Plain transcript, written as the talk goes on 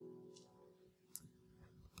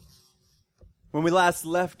When we last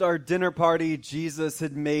left our dinner party, Jesus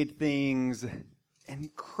had made things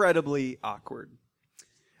incredibly awkward.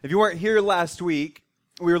 If you weren't here last week,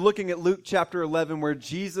 we were looking at Luke chapter 11, where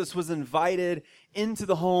Jesus was invited into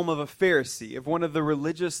the home of a Pharisee, of one of the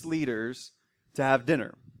religious leaders, to have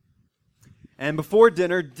dinner. And before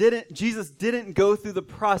dinner, Jesus didn't go through the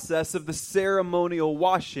process of the ceremonial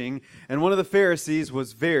washing, and one of the Pharisees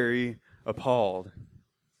was very appalled.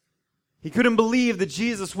 He couldn't believe that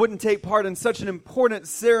Jesus wouldn't take part in such an important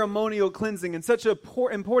ceremonial cleansing and such an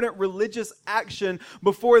important religious action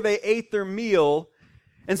before they ate their meal.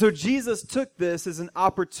 And so Jesus took this as an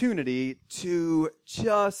opportunity to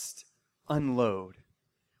just unload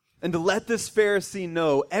and to let this Pharisee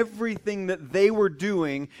know everything that they were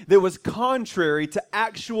doing that was contrary to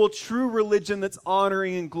actual true religion that's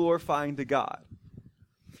honoring and glorifying to God.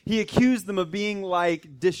 He accused them of being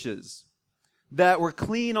like dishes that were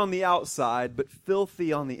clean on the outside, but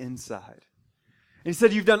filthy on the inside. And he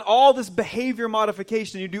said, you've done all this behavior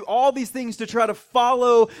modification. You do all these things to try to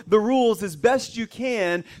follow the rules as best you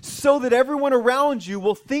can so that everyone around you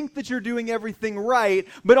will think that you're doing everything right.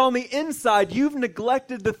 But on the inside, you've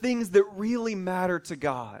neglected the things that really matter to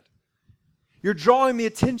God. You're drawing the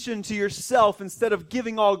attention to yourself instead of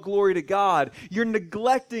giving all glory to God. You're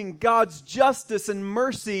neglecting God's justice and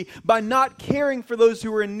mercy by not caring for those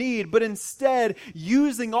who are in need, but instead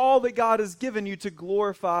using all that God has given you to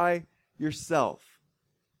glorify yourself.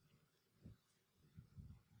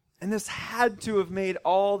 And this had to have made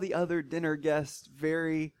all the other dinner guests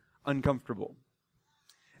very uncomfortable.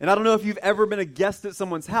 And I don't know if you've ever been a guest at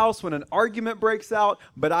someone's house when an argument breaks out,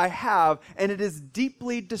 but I have, and it is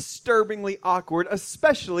deeply, disturbingly awkward,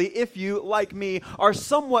 especially if you, like me, are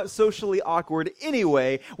somewhat socially awkward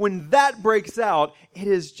anyway. When that breaks out, it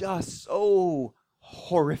is just so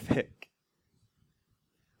horrific.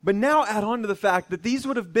 But now add on to the fact that these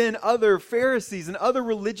would have been other Pharisees and other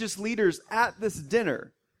religious leaders at this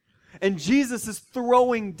dinner. And Jesus is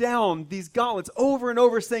throwing down these gauntlets over and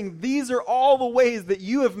over, saying, these are all the ways that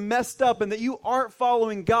you have messed up and that you aren't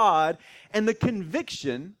following God. And the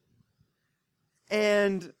conviction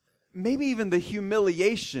and maybe even the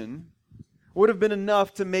humiliation would have been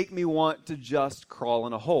enough to make me want to just crawl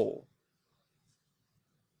in a hole.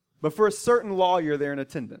 But for a certain lawyer there in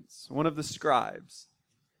attendance, one of the scribes,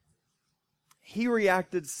 he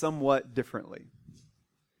reacted somewhat differently.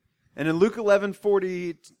 And in Luke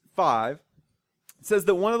 11:45, it says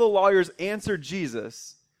that one of the lawyers answered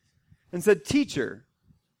Jesus and said, "Teacher,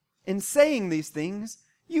 in saying these things,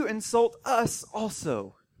 you insult us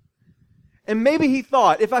also." And maybe he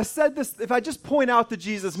thought, if I just point out to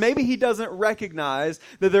Jesus, maybe he doesn't recognize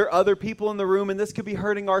that there are other people in the room and this could be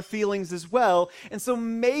hurting our feelings as well. And so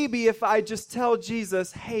maybe if I just tell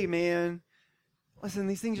Jesus, hey man, listen,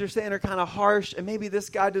 these things you're saying are kind of harsh, and maybe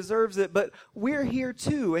this guy deserves it, but we're here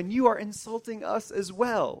too, and you are insulting us as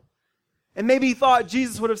well. And maybe he thought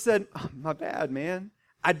Jesus would have said, oh, my bad, man.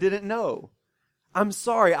 I didn't know. I'm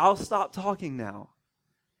sorry, I'll stop talking now.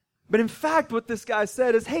 But in fact, what this guy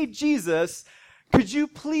said is, hey, Jesus, could you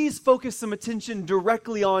please focus some attention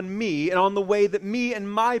directly on me and on the way that me and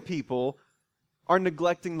my people are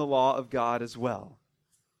neglecting the law of God as well?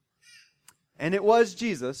 And it was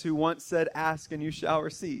Jesus who once said, ask and you shall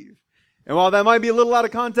receive. And while that might be a little out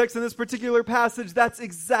of context in this particular passage, that's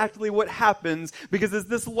exactly what happens. Because as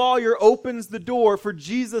this lawyer opens the door for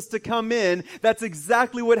Jesus to come in, that's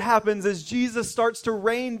exactly what happens as Jesus starts to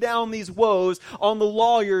rain down these woes on the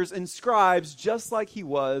lawyers and scribes, just like he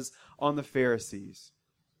was on the Pharisees.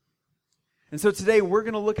 And so today we're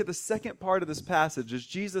going to look at the second part of this passage as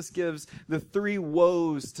Jesus gives the three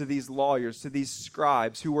woes to these lawyers, to these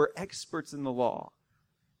scribes who were experts in the law.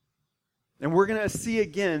 And we're going to see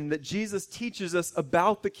again that Jesus teaches us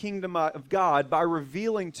about the kingdom of God by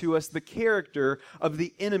revealing to us the character of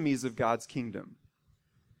the enemies of God's kingdom.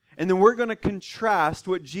 And then we're going to contrast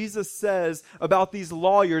what Jesus says about these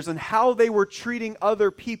lawyers and how they were treating other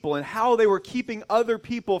people and how they were keeping other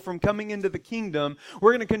people from coming into the kingdom.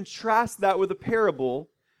 We're going to contrast that with a parable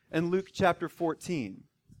in Luke chapter 14.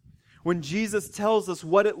 When Jesus tells us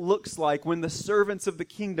what it looks like when the servants of the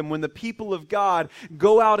kingdom, when the people of God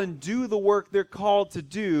go out and do the work they're called to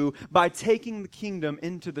do by taking the kingdom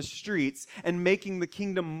into the streets and making the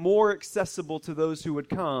kingdom more accessible to those who would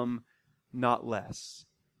come, not less.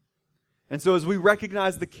 And so as we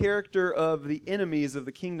recognize the character of the enemies of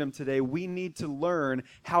the kingdom today, we need to learn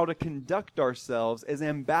how to conduct ourselves as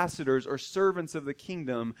ambassadors or servants of the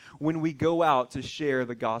kingdom when we go out to share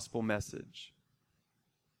the gospel message.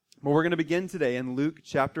 But we're going to begin today in Luke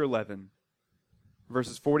chapter 11,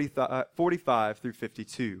 verses 45 through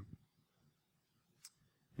 52.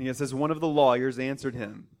 And it says, one of the lawyers answered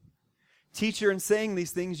him, Teacher, in saying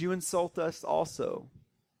these things, you insult us also.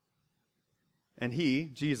 And he,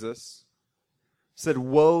 Jesus, said,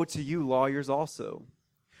 Woe to you, lawyers, also.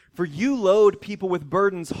 For you load people with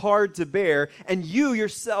burdens hard to bear, and you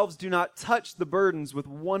yourselves do not touch the burdens with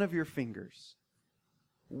one of your fingers.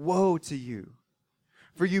 Woe to you!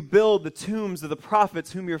 For you build the tombs of the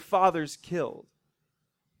prophets whom your fathers killed.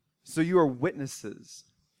 So you are witnesses,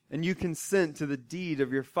 and you consent to the deed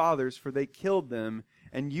of your fathers, for they killed them,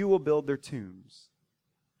 and you will build their tombs.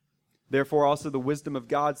 Therefore also the wisdom of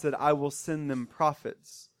God said, I will send them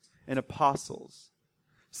prophets and apostles,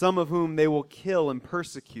 some of whom they will kill and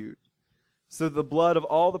persecute, so that the blood of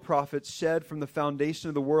all the prophets shed from the foundation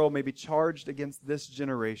of the world may be charged against this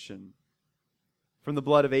generation. From the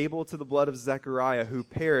blood of Abel to the blood of Zechariah, who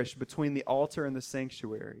perished between the altar and the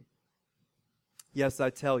sanctuary. Yes, I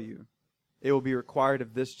tell you, it will be required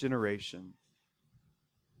of this generation.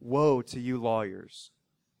 Woe to you, lawyers,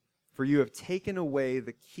 for you have taken away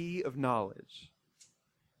the key of knowledge.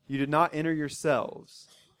 You did not enter yourselves,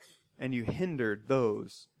 and you hindered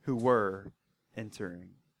those who were entering.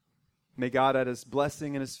 May God add His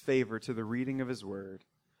blessing and His favor to the reading of His word.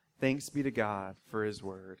 Thanks be to God for His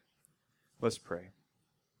word. Let's pray.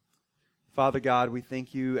 Father God, we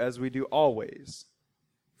thank you, as we do always,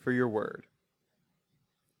 for your word.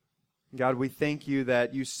 God, we thank you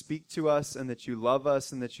that you speak to us and that you love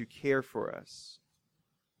us and that you care for us.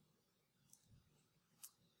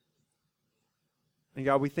 And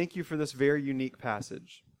God, we thank you for this very unique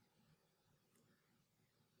passage.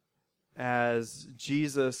 As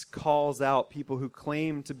Jesus calls out people who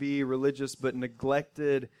claim to be religious but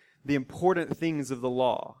neglected the important things of the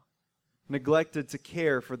law, neglected to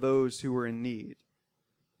care for those who were in need.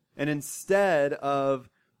 And instead of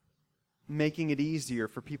making it easier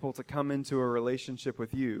for people to come into a relationship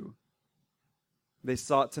with you, they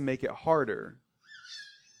sought to make it harder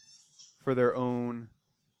for their own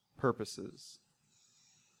purposes.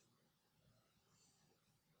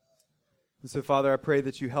 And so, Father, I pray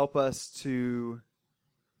that you help us to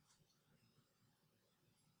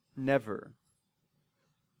never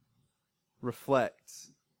reflect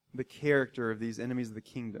the character of these enemies of the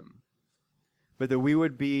kingdom, but that we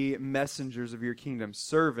would be messengers of your kingdom,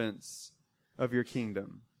 servants of your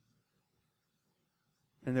kingdom,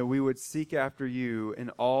 and that we would seek after you in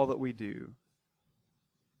all that we do.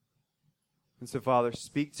 And so, Father,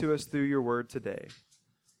 speak to us through your word today.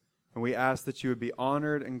 And we ask that you would be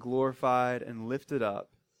honored and glorified and lifted up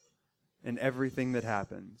in everything that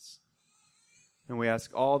happens. And we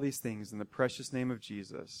ask all these things in the precious name of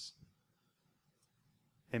Jesus.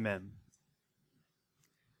 Amen.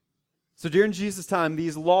 So during Jesus' time,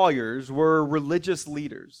 these lawyers were religious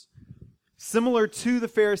leaders, similar to the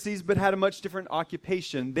Pharisees, but had a much different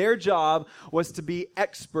occupation. Their job was to be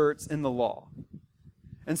experts in the law.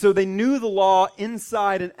 And so they knew the law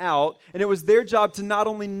inside and out, and it was their job to not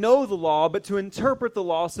only know the law, but to interpret the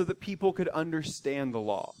law so that people could understand the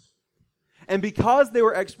law. And because they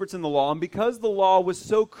were experts in the law, and because the law was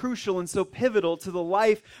so crucial and so pivotal to the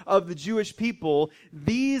life of the Jewish people,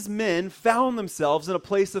 these men found themselves in a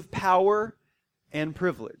place of power and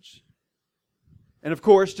privilege. And of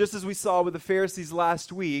course, just as we saw with the Pharisees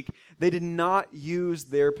last week, they did not use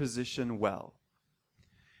their position well.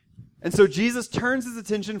 And so Jesus turns his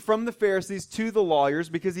attention from the Pharisees to the lawyers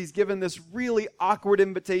because he's given this really awkward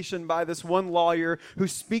invitation by this one lawyer who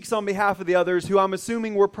speaks on behalf of the others, who I'm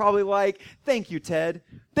assuming were probably like, thank you, Ted.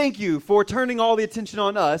 Thank you for turning all the attention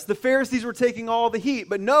on us. The Pharisees were taking all the heat,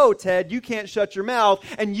 but no, Ted, you can't shut your mouth,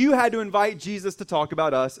 and you had to invite Jesus to talk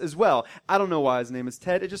about us as well. I don't know why his name is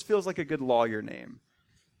Ted. It just feels like a good lawyer name.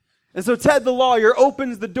 And so Ted the lawyer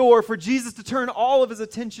opens the door for Jesus to turn all of his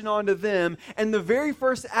attention onto them. And the very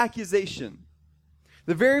first accusation,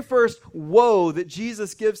 the very first woe that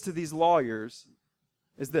Jesus gives to these lawyers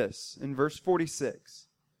is this, in verse 46.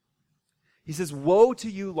 He says, Woe to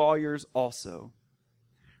you lawyers also,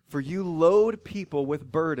 for you load people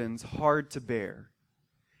with burdens hard to bear,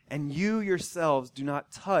 and you yourselves do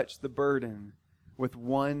not touch the burden with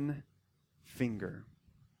one finger.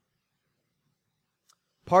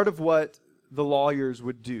 Part of what the lawyers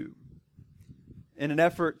would do in an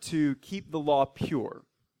effort to keep the law pure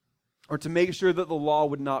or to make sure that the law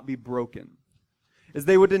would not be broken is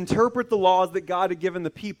they would interpret the laws that God had given the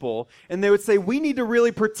people, and they would say, we need to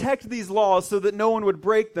really protect these laws so that no one would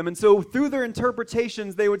break them. And so through their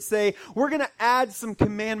interpretations, they would say, we're going to add some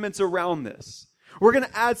commandments around this. We're going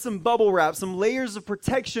to add some bubble wrap, some layers of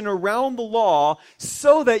protection around the law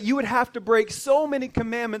so that you would have to break so many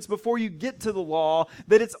commandments before you get to the law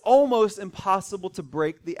that it's almost impossible to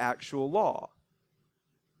break the actual law.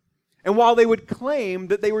 And while they would claim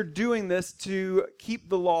that they were doing this to keep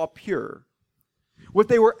the law pure, what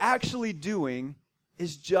they were actually doing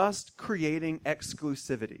is just creating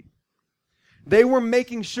exclusivity. They were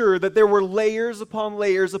making sure that there were layers upon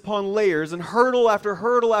layers upon layers and hurdle after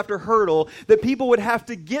hurdle after hurdle that people would have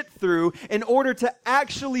to get through in order to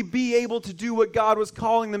actually be able to do what God was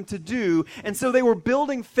calling them to do. And so they were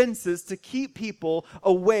building fences to keep people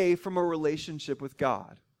away from a relationship with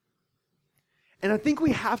God. And I think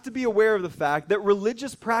we have to be aware of the fact that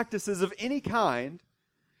religious practices of any kind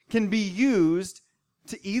can be used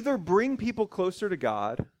to either bring people closer to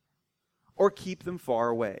God or keep them far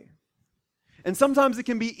away. And sometimes it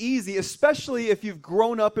can be easy, especially if you've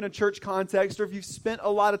grown up in a church context or if you've spent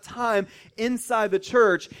a lot of time inside the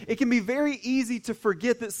church. It can be very easy to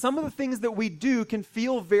forget that some of the things that we do can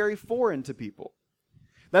feel very foreign to people.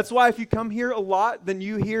 That's why if you come here a lot, then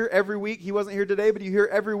you hear every week, he wasn't here today, but you hear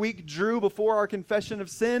every week Drew, before our confession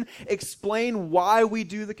of sin, explain why we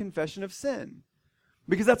do the confession of sin.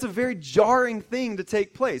 Because that's a very jarring thing to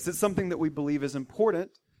take place. It's something that we believe is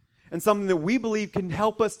important and something that we believe can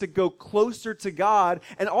help us to go closer to God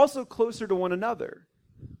and also closer to one another.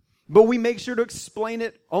 But we make sure to explain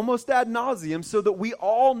it almost ad nauseum so that we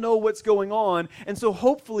all know what's going on. And so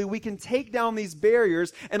hopefully we can take down these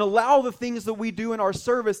barriers and allow the things that we do in our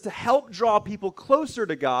service to help draw people closer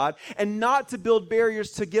to God and not to build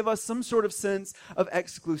barriers to give us some sort of sense of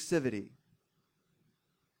exclusivity.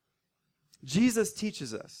 Jesus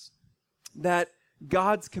teaches us that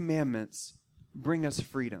God's commandments bring us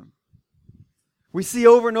freedom. We see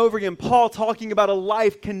over and over again Paul talking about a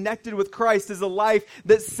life connected with Christ as a life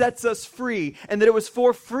that sets us free, and that it was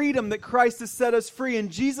for freedom that Christ has set us free.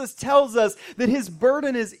 And Jesus tells us that his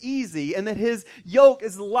burden is easy and that his yoke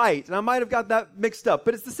is light. And I might have got that mixed up,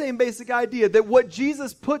 but it's the same basic idea that what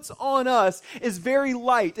Jesus puts on us is very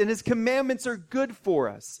light, and his commandments are good for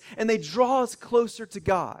us, and they draw us closer to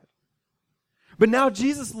God. But now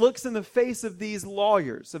Jesus looks in the face of these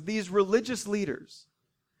lawyers, of these religious leaders,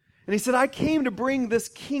 and he said, I came to bring this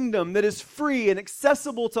kingdom that is free and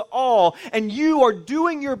accessible to all, and you are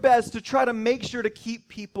doing your best to try to make sure to keep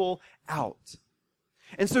people out.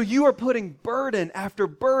 And so you are putting burden after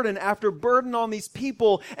burden after burden on these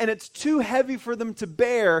people, and it's too heavy for them to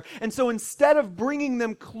bear. And so instead of bringing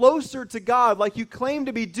them closer to God like you claim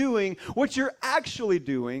to be doing, what you're actually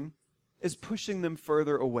doing is pushing them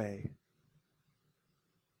further away.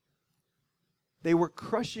 They were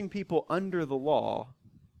crushing people under the law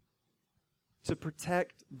to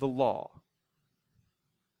protect the law.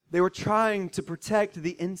 They were trying to protect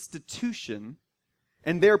the institution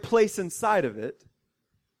and their place inside of it,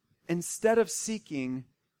 instead of seeking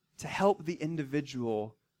to help the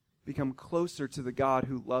individual become closer to the God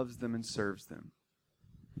who loves them and serves them.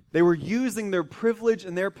 They were using their privilege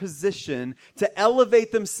and their position to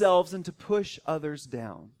elevate themselves and to push others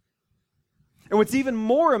down. And what's even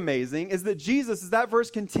more amazing is that Jesus, as that verse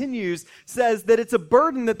continues, says that it's a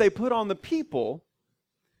burden that they put on the people,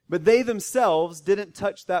 but they themselves didn't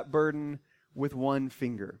touch that burden with one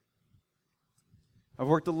finger. I've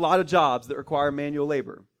worked a lot of jobs that require manual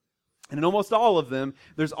labor. And in almost all of them,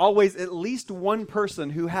 there's always at least one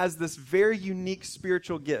person who has this very unique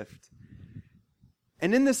spiritual gift.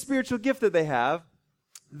 And in this spiritual gift that they have,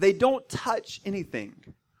 they don't touch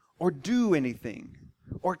anything or do anything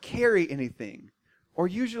or carry anything, or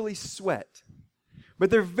usually sweat. But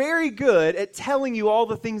they're very good at telling you all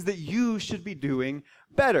the things that you should be doing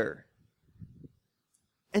better.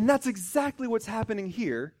 And that's exactly what's happening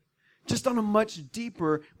here, just on a much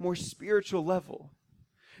deeper, more spiritual level.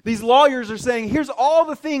 These lawyers are saying, here's all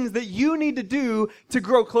the things that you need to do to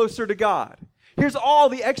grow closer to God. Here's all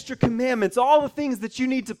the extra commandments, all the things that you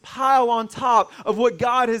need to pile on top of what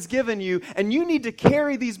God has given you. And you need to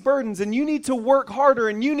carry these burdens, and you need to work harder,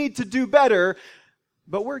 and you need to do better.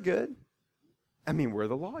 But we're good. I mean, we're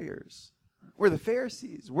the lawyers. We're the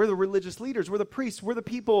Pharisees. We're the religious leaders. We're the priests. We're the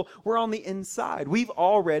people. We're on the inside. We've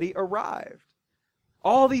already arrived.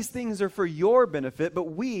 All these things are for your benefit, but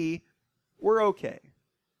we're okay.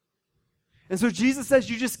 And so Jesus says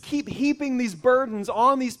you just keep heaping these burdens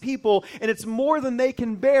on these people, and it's more than they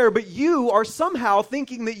can bear, but you are somehow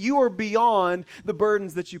thinking that you are beyond the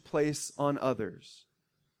burdens that you place on others.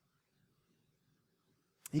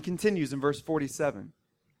 He continues in verse 47.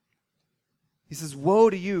 He says, woe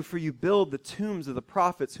to you, for you build the tombs of the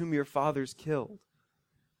prophets whom your fathers killed.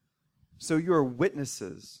 So you are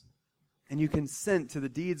witnesses, and you consent to the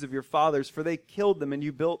deeds of your fathers, for they killed them and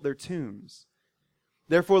you built their tombs.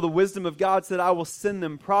 Therefore, the wisdom of God said, I will send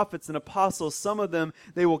them prophets and apostles. Some of them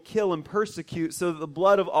they will kill and persecute, so that the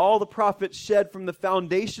blood of all the prophets shed from the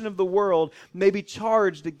foundation of the world may be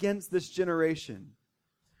charged against this generation.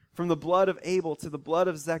 from the blood of Abel to the blood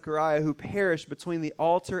of Zechariah, who perished between the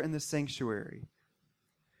altar and the sanctuary.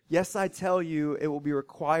 Yes, I tell you, it will be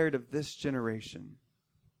required of this generation."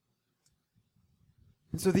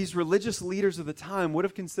 And so these religious leaders of the time would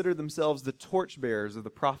have considered themselves the torchbearers of the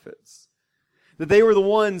prophets. That they were the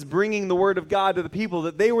ones bringing the word of God to the people.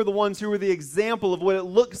 That they were the ones who were the example of what it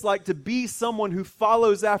looks like to be someone who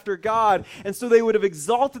follows after God. And so they would have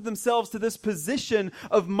exalted themselves to this position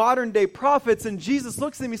of modern day prophets. And Jesus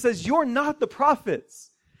looks at them, he says, "You're not the prophets.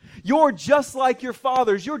 You're just like your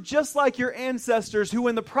fathers. You're just like your ancestors who,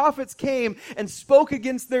 when the prophets came and spoke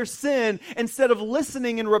against their sin, instead of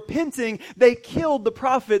listening and repenting, they killed the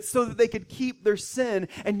prophets so that they could keep their sin.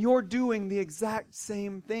 And you're doing the exact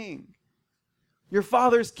same thing. Your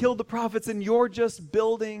fathers killed the prophets and you're just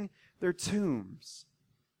building their tombs."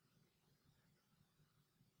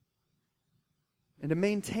 And to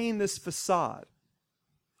maintain this facade,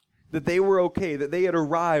 that they were okay, that they had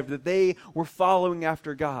arrived, that they were following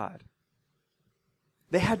after God,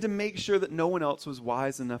 they had to make sure that no one else was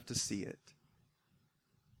wise enough to see it.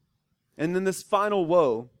 And then this final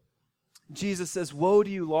woe, Jesus says, "Woe to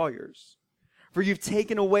you lawyers, for you've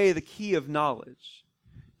taken away the key of knowledge.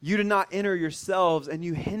 You did not enter yourselves, and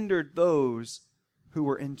you hindered those who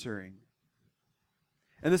were entering."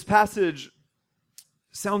 And this passage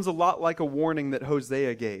sounds a lot like a warning that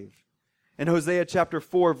Hosea gave. In Hosea chapter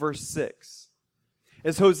 4, verse 6.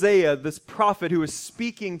 As Hosea, this prophet who is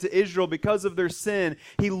speaking to Israel because of their sin,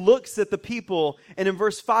 he looks at the people, and in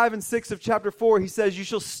verse 5 and 6 of chapter 4, he says, "You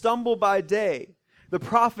shall stumble by day. The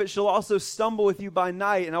prophet shall also stumble with you by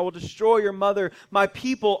night, and I will destroy your mother. My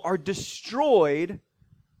people are destroyed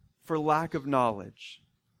for lack of knowledge.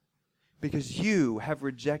 Because you have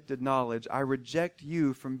rejected knowledge, I reject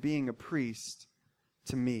you from being a priest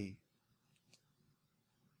to me."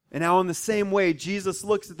 And now in the same way, Jesus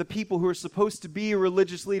looks at the people who are supposed to be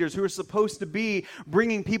religious leaders, who are supposed to be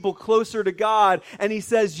bringing people closer to God, and he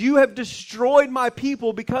says, "You have destroyed my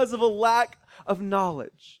people because of a lack of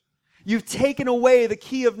knowledge. You've taken away the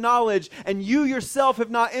key of knowledge, and you yourself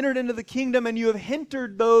have not entered into the kingdom, and you have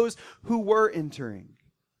hindered those who were entering."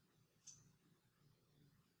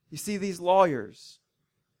 You see, these lawyers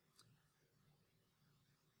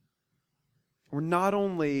were not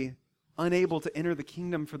only unable to enter the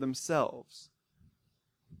kingdom for themselves,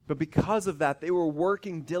 but because of that, they were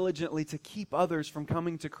working diligently to keep others from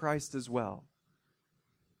coming to Christ as well.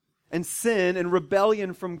 And sin and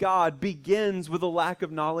rebellion from God begins with a lack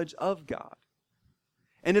of knowledge of God.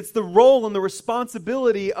 And it's the role and the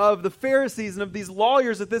responsibility of the Pharisees and of these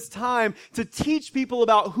lawyers at this time to teach people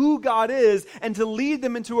about who God is and to lead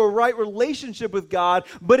them into a right relationship with God.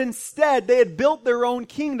 But instead, they had built their own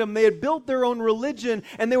kingdom, they had built their own religion,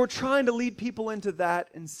 and they were trying to lead people into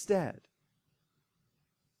that instead.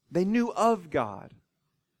 They knew of God,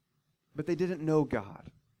 but they didn't know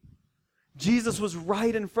God. Jesus was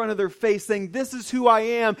right in front of their face saying, "This is who I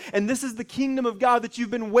am, and this is the kingdom of God that you've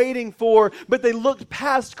been waiting for." But they looked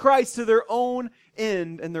past Christ to their own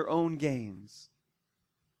end and their own gains.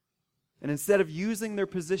 And instead of using their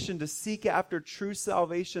position to seek after true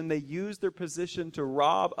salvation, they used their position to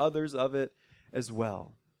rob others of it as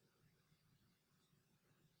well.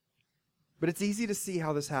 But it's easy to see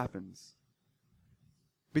how this happens.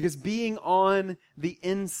 Because being on the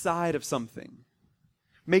inside of something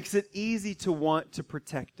makes it easy to want to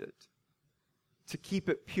protect it, to keep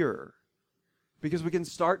it pure, because we can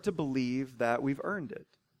start to believe that we've earned it.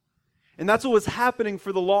 And that's what was happening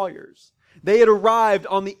for the lawyers. They had arrived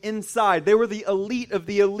on the inside. They were the elite of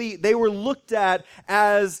the elite. They were looked at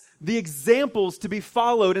as the examples to be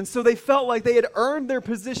followed. And so they felt like they had earned their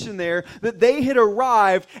position there, that they had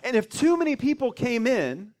arrived. And if too many people came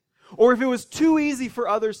in, or if it was too easy for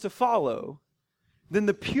others to follow, then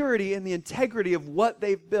the purity and the integrity of what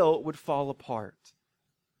they've built would fall apart.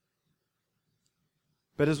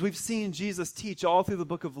 But as we've seen Jesus teach all through the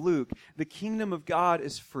book of Luke, the kingdom of God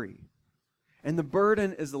is free, and the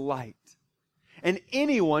burden is light. And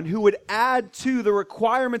anyone who would add to the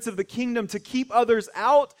requirements of the kingdom to keep others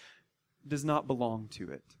out does not belong to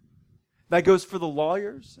it. That goes for the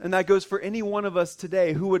lawyers, and that goes for any one of us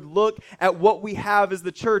today who would look at what we have as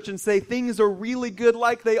the church and say things are really good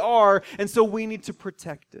like they are, and so we need to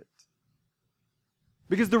protect it.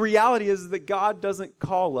 Because the reality is that God doesn't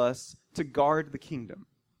call us to guard the kingdom.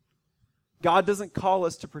 God doesn't call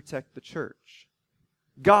us to protect the church.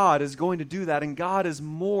 God is going to do that, and God is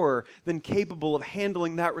more than capable of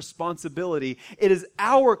handling that responsibility. It is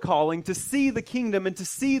our calling to see the kingdom and to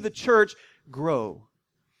see the church grow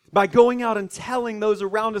by going out and telling those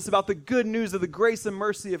around us about the good news of the grace and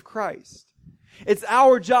mercy of Christ. It's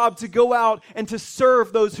our job to go out and to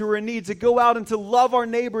serve those who are in need, to go out and to love our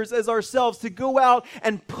neighbors as ourselves, to go out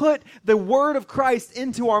and put the word of Christ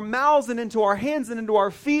into our mouths and into our hands and into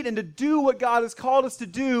our feet, and to do what God has called us to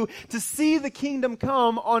do, to see the kingdom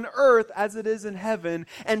come on earth as it is in heaven,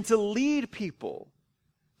 and to lead people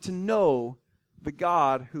to know the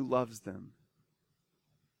God who loves them.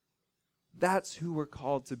 That's who we're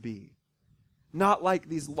called to be. Not like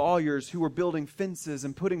these lawyers who were building fences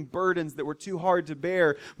and putting burdens that were too hard to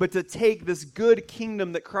bear, but to take this good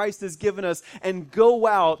kingdom that Christ has given us and go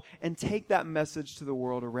out and take that message to the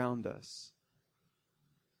world around us.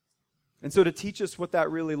 And so to teach us what that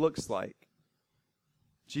really looks like,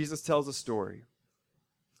 Jesus tells a story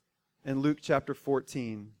in Luke chapter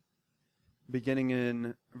 14, beginning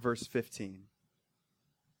in verse 15.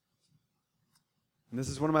 And this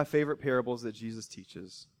is one of my favorite parables that Jesus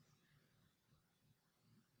teaches,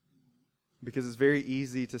 because it's very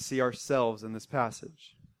easy to see ourselves in this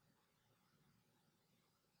passage.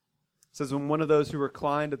 It says, when one of those who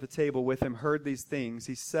reclined at the table with him heard these things,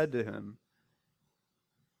 he said to him,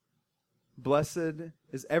 "Blessed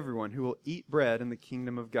is everyone who will eat bread in the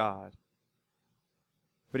kingdom of God."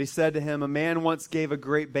 But he said to him, "A man once gave a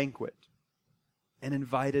great banquet and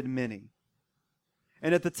invited many.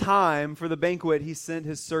 And at the time for the banquet, he sent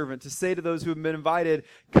his servant to say to those who had been invited,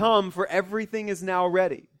 'Come, for everything is now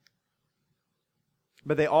ready.'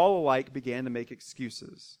 But they all alike began to make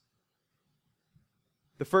excuses.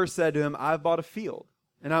 The first said to him, 'I've bought a field,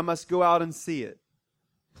 and I must go out and see it.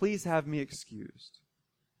 Please have me excused.'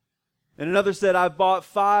 And another said, 'I've bought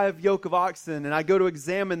 5 yoke of oxen, and I go to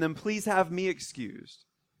examine them. Please have me excused.'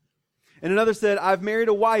 And another said, 'I've married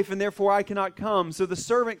a wife, and therefore I cannot come.' So the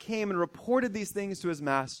servant came and reported these things to his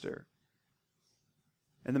master.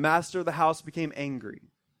 And the master of the house became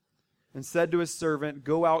angry and said to his servant,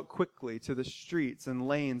 'Go out quickly to the streets and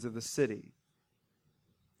lanes of the city,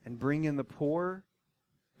 and bring in the poor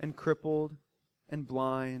and crippled and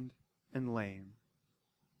blind and lame.'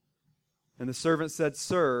 And the servant said,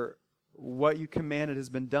 'Sir, what you commanded has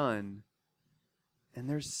been done, and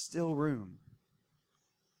there's still room.'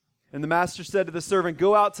 And the master said to the servant,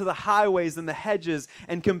 'Go out to the highways and the hedges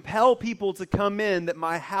and compel people to come in, that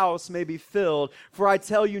my house may be filled. For I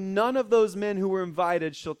tell you, none of those men who were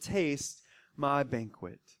invited shall taste my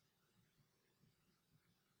banquet.'"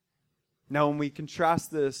 Now, when we contrast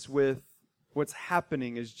this with what's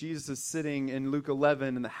happening as Jesus is sitting in Luke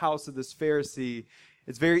 11 in the house of this Pharisee,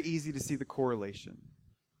 it's very easy to see the correlation.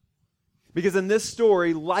 Because in this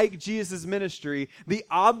story, like Jesus' ministry, the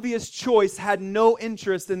obvious choice had no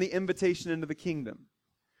interest in the invitation into the kingdom.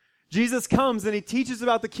 Jesus comes and he teaches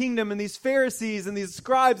about the kingdom, and these Pharisees and these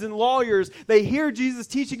scribes and lawyers, they hear Jesus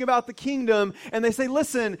teaching about the kingdom, and they say,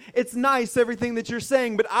 "Listen, it's nice everything that you're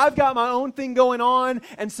saying, but I've got my own thing going on,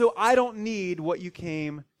 and so I don't need what you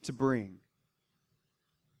came to bring."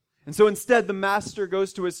 And so instead, the master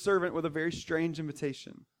goes to his servant with a very strange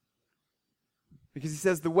invitation. Because he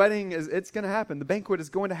says, the wedding it's going to happen. The banquet is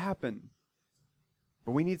going to happen.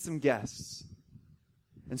 But we need some guests.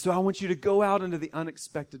 And so I want you to go out into the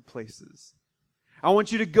unexpected places. I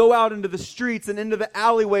want you to go out into the streets and into the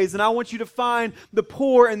alleyways, and I want you to find the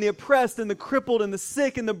poor and the oppressed and the crippled and the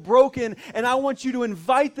sick and the broken, and I want you to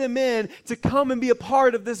invite them in to come and be a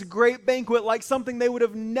part of this great banquet like something they would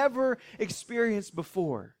have never experienced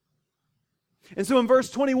before. And so in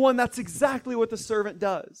verse 21, that's exactly what the servant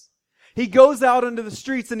does. He goes out into the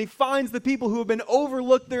streets and he finds the people who have been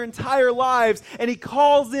overlooked their entire lives, and he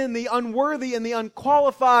calls in the unworthy and the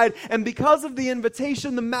unqualified, and because of the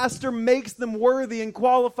invitation, the master makes them worthy and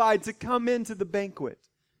qualified to come into the banquet.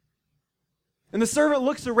 And the servant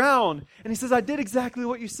looks around and he says, "I did exactly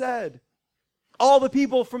what you said. All the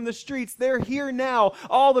people from the streets, they're here now.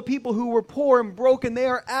 All the people who were poor and broken, they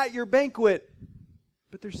are at your banquet.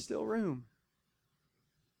 But there's still room."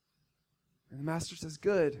 And the master says,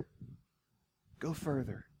 "Good. Go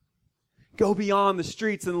further. Go beyond the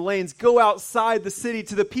streets and the lanes. Go outside the city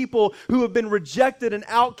to the people who have been rejected and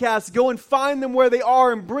outcast. Go and find them where they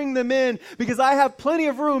are and bring them in, because I have plenty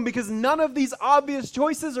of room, because none of these obvious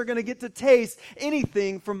choices are going to get to taste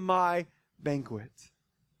anything from my banquet."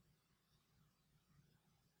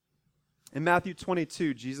 In Matthew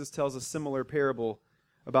 22, Jesus tells a similar parable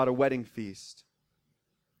about a wedding feast.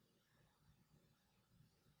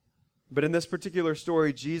 But in this particular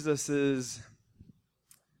story, Jesus is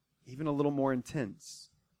even a little more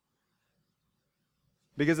intense.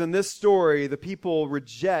 Because in this story, the people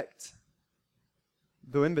reject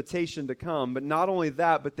the invitation to come. But not only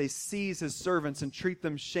that, but they seize his servants and treat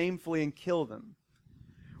them shamefully and kill them.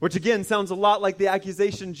 Which again sounds a lot like the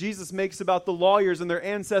accusation Jesus makes about the lawyers and their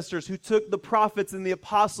ancestors who took the prophets and the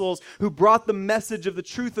apostles, who brought the message of the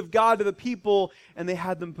truth of God to the people, and they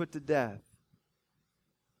had them put to death.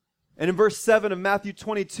 And in verse 7 of Matthew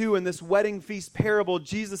 22, in this wedding feast parable,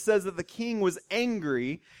 Jesus says that the king was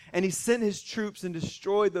angry, and he sent his troops and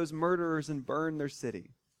destroyed those murderers and burned their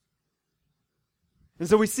city. And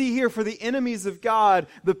so we see here, for the enemies of God,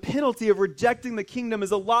 the penalty of rejecting the kingdom is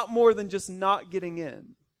a lot more than just not getting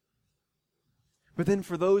in. But then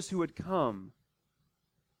for those who would come,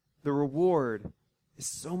 the reward is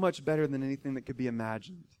so much better than anything that could be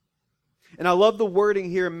imagined. And I love the wording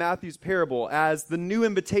here in Matthew's parable as the new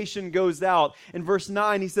invitation goes out. In verse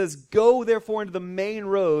 9, he says, "Go therefore into the main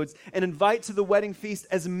roads and invite to the wedding feast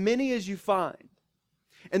as many as you find."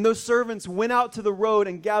 And those servants went out to the road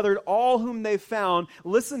and gathered all whom they found,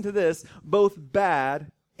 listen to this, both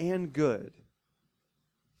bad and good.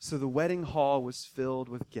 So the wedding hall was filled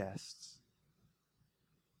with guests.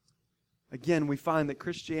 Again, we find that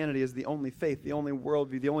Christianity is the only faith, the only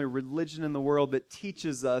worldview, the only religion in the world that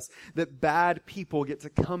teaches us that bad people get to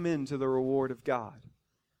come into the reward of God.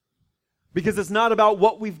 Because it's not about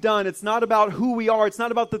what we've done. It's not about who we are. It's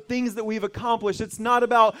not about the things that we've accomplished. It's not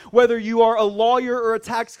about whether you are a lawyer or a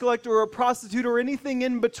tax collector or a prostitute or anything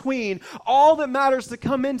in between. All that matters to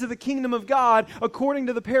come into the kingdom of God, according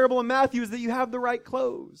to the parable in Matthew, is that you have the right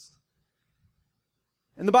clothes.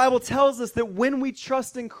 And the Bible tells us that when we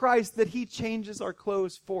trust in Christ, that He changes our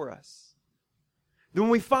clothes for us. Then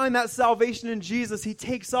when we find that salvation in Jesus, He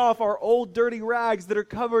takes off our old dirty rags that are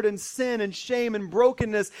covered in sin and shame and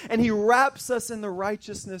brokenness, and He wraps us in the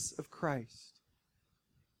righteousness of Christ.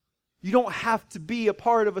 You don't have to be a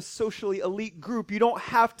part of a socially elite group. You don't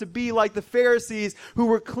have to be like the Pharisees who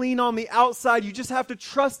were clean on the outside. You just have to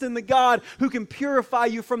trust in the God who can purify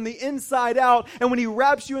you from the inside out. And when He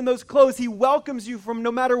wraps you in those clothes, He welcomes you from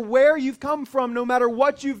no matter where you've come from, no matter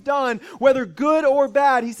what you've done, whether good or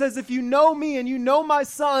bad. He says, if you know me and you know my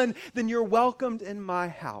Son, then you're welcomed in my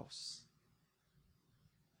house.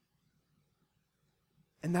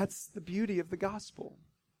 And that's the beauty of the gospel.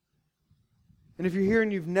 And if you're here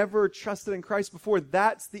and you've never trusted in Christ before,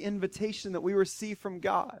 that's the invitation that we receive from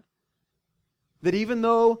God. That even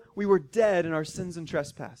though we were dead in our sins and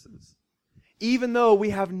trespasses, even though we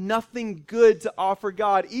have nothing good to offer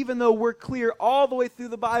God, even though we're clear all the way through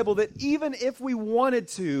the Bible that even if we wanted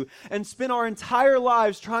to and spent our entire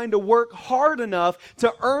lives trying to work hard enough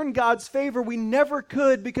to earn God's favor, we never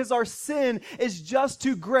could because our sin is just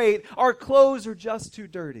too great. Our clothes are just too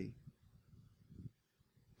dirty.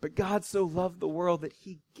 But God so loved the world that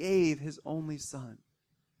He gave His only Son.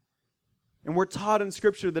 And we're taught in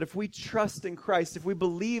Scripture that if we trust in Christ, if we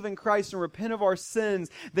believe in Christ and repent of our sins,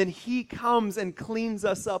 then He comes and cleans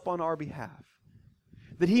us up on our behalf.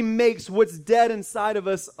 That He makes what's dead inside of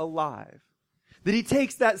us alive. That He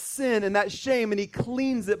takes that sin and that shame and He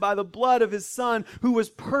cleans it by the blood of His Son, who was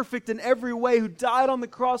perfect in every way, who died on the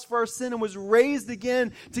cross for our sin and was raised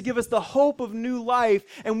again to give us the hope of new life.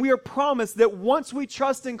 And we are promised that once we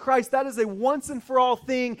trust in Christ, that is a once and for all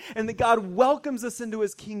thing, and that God welcomes us into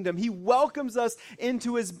His kingdom. He welcomes us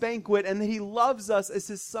into His banquet, and that He loves us as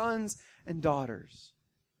His sons and daughters.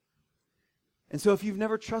 And so if you've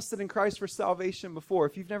never trusted in Christ for salvation before,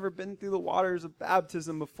 if you've never been through the waters of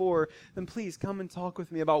baptism before, then please come and talk with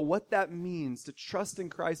me about what that means to trust in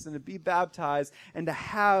Christ and to be baptized and to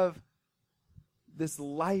have this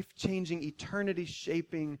life-changing,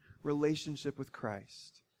 eternity-shaping relationship with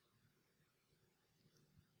Christ.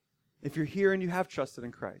 If you're here and you have trusted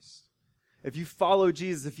in Christ, if you follow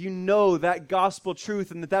Jesus, if you know that gospel truth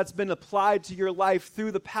and that that's been applied to your life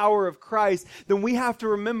through the power of Christ, then we have to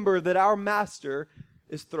remember that our Master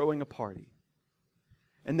is throwing a party.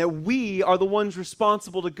 And that we are the ones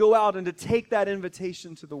responsible to go out and to take that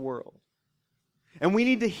invitation to the world. And we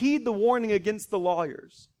need to heed the warning against the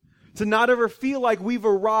lawyers. To not ever feel like we've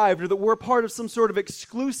arrived or that we're part of some sort of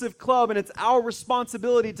exclusive club and it's our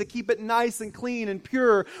responsibility to keep it nice and clean and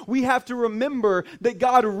pure. We have to remember that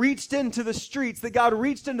God reached into the streets, that God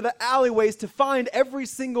reached into the alleyways to find every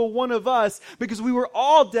single one of us because we were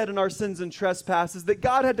all dead in our sins and trespasses, that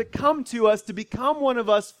God had to come to us to become one of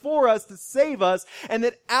us for us to save us, and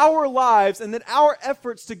that our lives and that our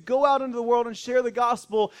efforts to go out into the world and share the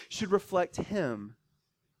gospel should reflect Him,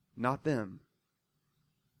 not them.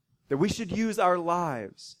 That we should use our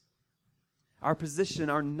lives, our position,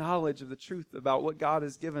 our knowledge of the truth about what God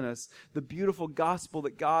has given us, the beautiful gospel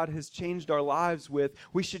that God has changed our lives with.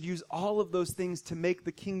 We should use all of those things to make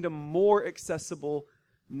the kingdom more accessible,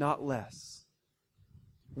 not less.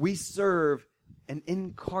 We serve an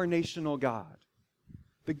incarnational God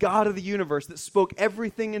The God of the universe that spoke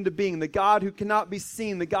everything into being, the God who cannot be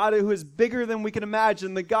seen, the God who is bigger than we can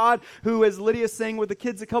imagine, the God who, as Lydia sang with the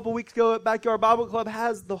kids a couple weeks ago at Backyard Bible Club,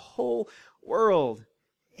 has the whole world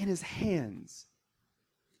in his hands.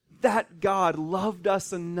 That God loved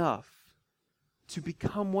us enough to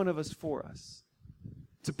become one of us for us,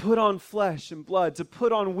 to put on flesh and blood, to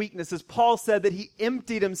put on weakness. As Paul said, that he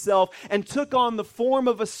emptied himself and took on the form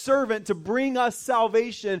of a servant to bring us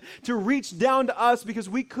salvation, to reach down to us because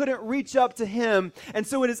we couldn't reach up to him. And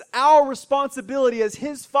so it is our responsibility as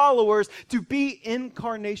his followers to be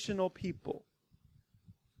incarnational people.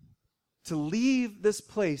 To leave this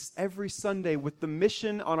place every Sunday with the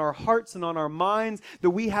mission on our hearts and on our minds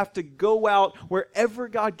that we have to go out wherever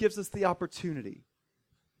God gives us the opportunity.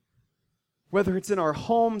 Whether it's in our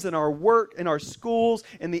homes, in our work, in our schools,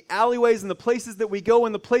 in the alleyways, in the places that we go,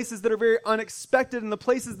 in the places that are very unexpected, in the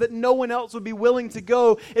places that no one else would be willing to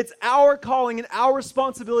go. It's our calling and our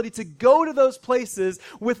responsibility to go to those places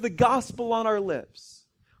with the gospel on our lips,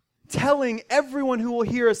 telling everyone who will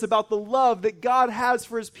hear us about the love that God has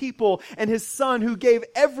for his people and his Son who gave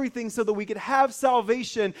everything so that we could have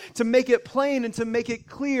salvation, to make it plain and to make it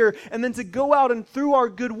clear, and then to go out and through our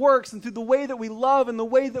good works and through the way that we love and the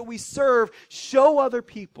way that we serve, show other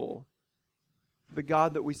people the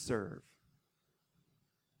God that we serve,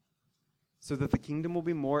 so that the kingdom will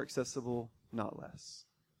be more accessible, not less.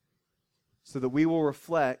 So that we will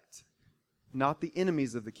reflect not the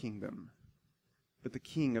enemies of the kingdom, but the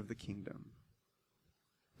King of the kingdom.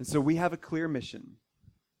 And so we have a clear mission.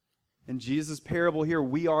 In Jesus' parable here,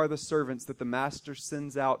 we are the servants that the master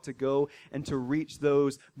sends out to go and to reach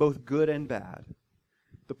those both good and bad.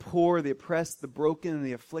 The poor, the oppressed, the broken, and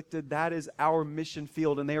the afflicted. That is our mission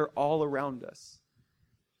field, and they are all around us.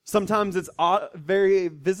 Sometimes it's very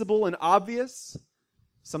visible and obvious.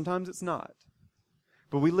 Sometimes it's not.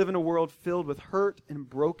 But we live in a world filled with hurt and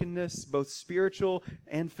brokenness, both spiritual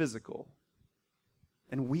and physical.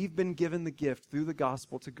 And we've been given the gift through the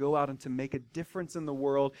gospel to go out and to make a difference in the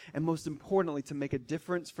world, and most importantly, to make a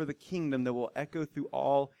difference for the kingdom that will echo through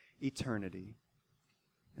all eternity.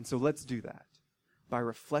 And so let's do that by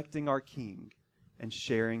reflecting our King and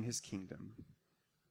sharing his kingdom.